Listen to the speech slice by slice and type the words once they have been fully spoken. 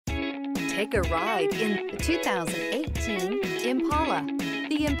Take a ride in the 2018 Impala.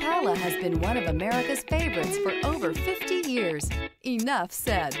 The Impala has been one of America's favorites for over 50 years. Enough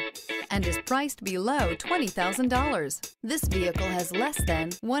said. And is priced below $20,000. This vehicle has less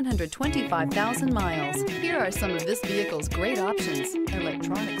than 125,000 miles. Here are some of this vehicle's great options: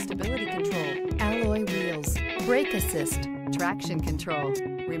 electronic stability control, alloy wheels, brake assist, traction control,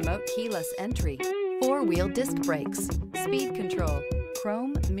 remote keyless entry, four-wheel disc brakes, speed control,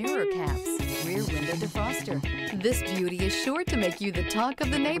 chrome mirror caps, rear window defroster. This beauty is sure to make you the talk of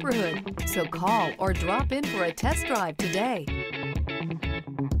the neighborhood. So call or drop in for a test drive today.